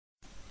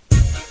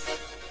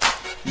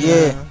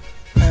Yeah.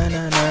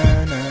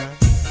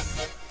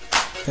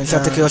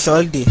 Pensate che io ho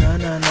soldi?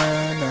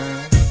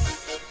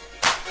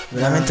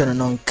 Veramente non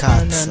ho un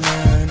cazzo.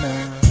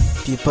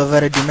 Più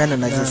povero di me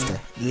non esiste.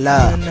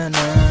 La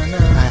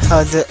I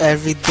hustle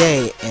every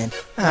day and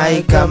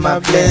I got my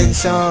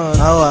blinks on.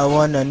 All I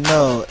wanna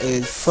know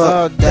is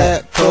fuck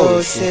that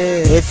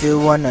pussy. If you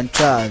wanna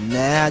try,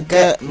 man, I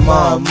get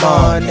more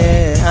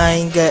money. I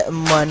ain't getting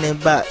money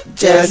back,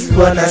 just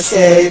wanna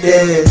say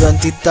this.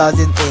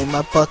 20,000 in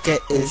my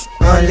pocket is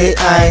only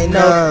I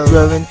know.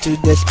 Rolling to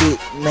the street,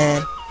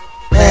 man,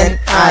 and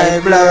I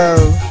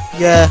blow.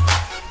 Yeah,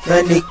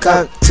 when it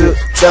comes to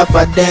drop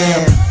a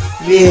damn,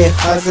 we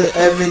hustle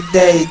every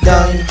day,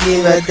 don't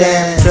give a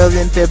damn.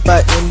 Throwing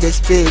paper in the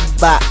street,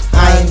 but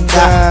I ain't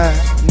got.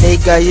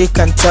 Nigga, you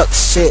can talk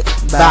shit,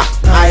 but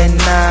I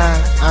nah.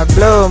 I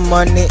blow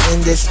money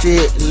in the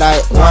street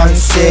like one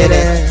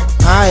city.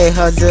 I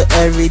hustle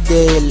every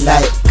day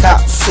like Cap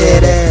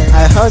City.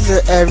 I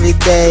hustle every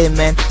day,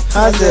 man.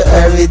 Hustle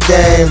every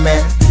day,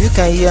 man. You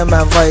can hear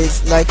my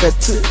voice like a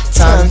 2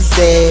 times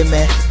day,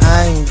 man.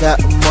 I ain't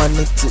got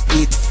money to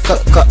eat.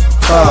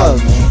 Call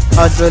me.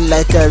 Hustle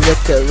like a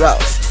record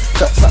rouse.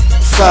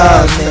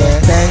 Call me.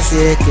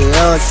 Pensi che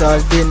ho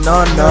soldi,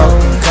 non ho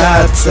un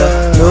cazzo.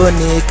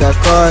 L'unica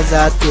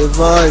cosa che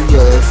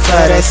voglio è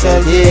fare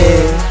soldi.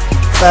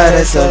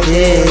 Fare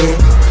soldi.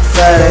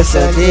 Fare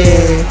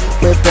soldi.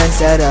 Puoi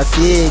pensare a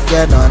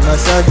figa, non ho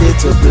soldi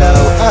to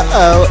blow. Oh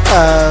oh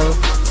oh.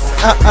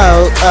 Oh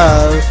oh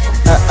oh.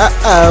 Oh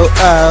oh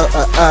oh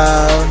oh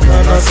oh.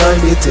 Non ho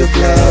soldi to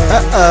blow.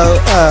 Oh oh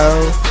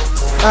oh.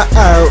 Oh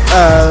oh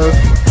oh.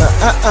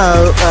 Oh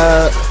oh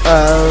oh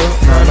oh.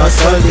 Non ho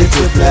soldi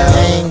to blow.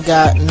 Ain't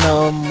got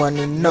no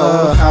money,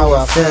 know how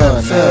I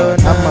feel now.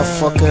 I'm a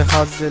fucking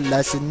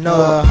hustler, you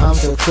know I'm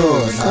so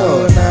cool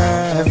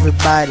now.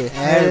 Everybody,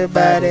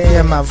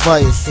 hear my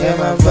voice,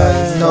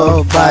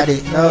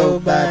 Nobody,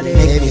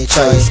 make me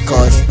choice,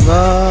 cause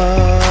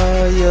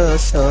voglio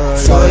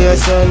soldi,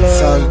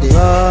 soldi,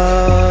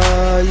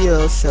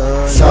 voglio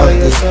soldi,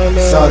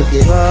 soldi,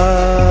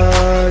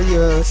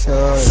 voglio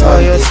soldi,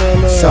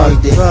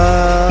 soldi,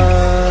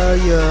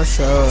 voglio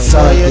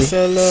soldi,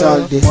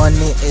 soldi.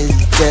 Money is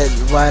just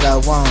what I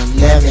want,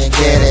 let me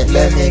get it,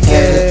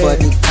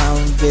 body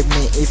count with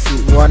me if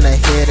you wanna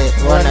hit it,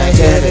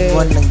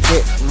 wanna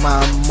get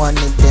my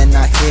money, then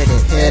I hit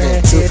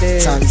it, 2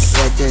 times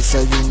a day, so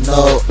you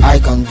know I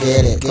gon'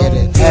 get it.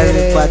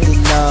 Everybody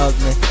love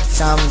me,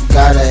 some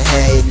gotta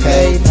hate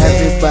me,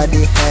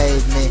 everybody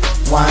hate me,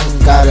 one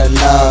gotta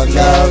love me.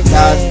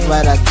 That's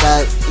what I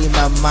got in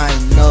my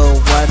mind, know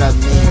what I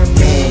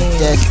mean,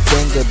 just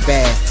think it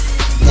back,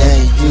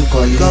 then you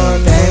gon' leave.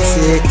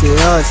 Pensi che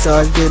ho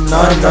soldi,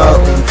 non ho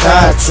un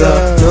cazzo.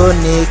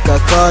 L'unica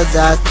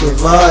cosa che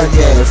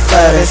voglio è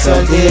fare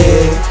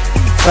soldi.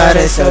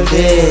 Fare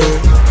soldi,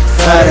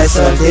 fare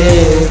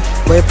soldi.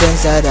 Puoi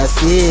pensare a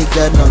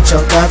figa, non c'ho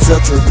un cazzo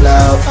to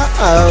blow. Oh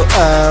oh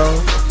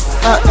oh.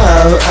 Oh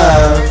oh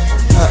oh.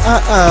 Oh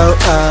oh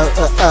oh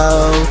oh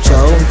oh. C'ho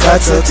un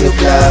cazzo to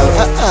blow.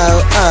 Oh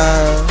oh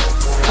oh.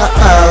 Oh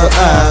oh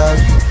oh.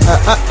 Oh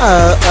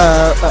oh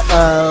oh oh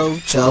oh.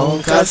 C'ho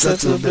un cazzo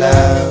to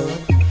blow.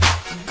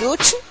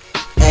 Gucci.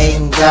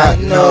 Ain't got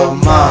no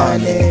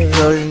money.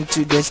 Rolling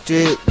to the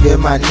street with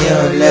my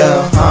new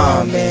little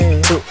homie.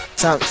 2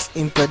 times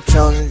in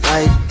Patron,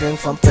 I drink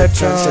from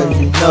Patron, so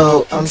you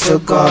know I'm so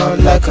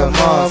gone like a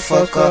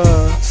motherfucker.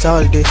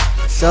 Soldi,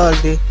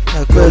 soldi,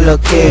 è quello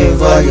che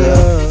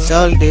voglio.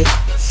 Soldi,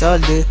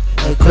 soldi,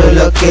 è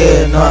quello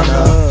che non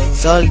ho.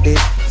 Soldi,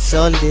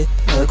 soldi,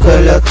 è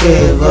quello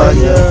che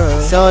voglio.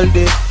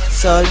 Soldi,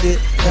 soldi,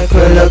 è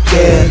quello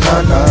che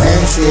non ho.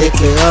 Pensi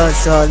che ho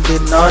soldi,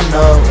 non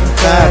ho un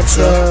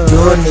cazzo.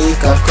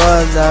 L'unica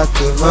cosa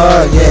che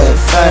voglio è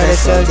fare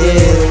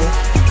soldi.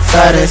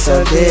 Fare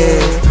soldi,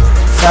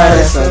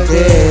 fare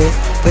soldi.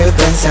 Puoi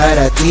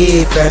pensare a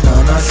te, per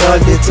non ho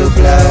soldi to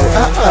blow.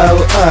 Oh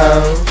oh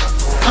oh.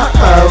 Oh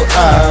oh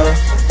oh.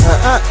 Oh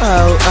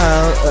oh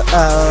oh oh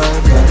oh.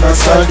 Non ho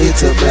soldi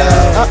to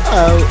blow. Oh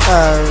oh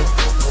oh.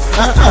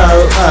 Oh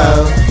oh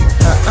oh.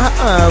 Oh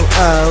oh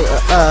oh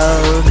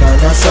oh. Non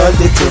ho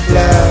soldi to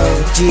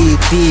blow.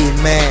 GB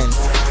man,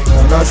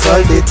 non ho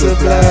soldi to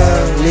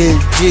blow. Lil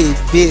G,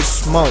 Big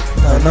Smoke,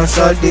 non ho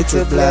soldi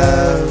to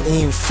blow.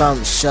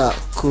 Infam Shop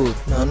Cool,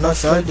 non ho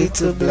soldi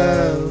to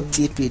blow.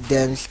 TP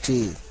Dem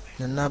Street,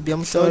 non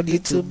abbiamo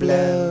soldi to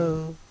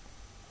blow.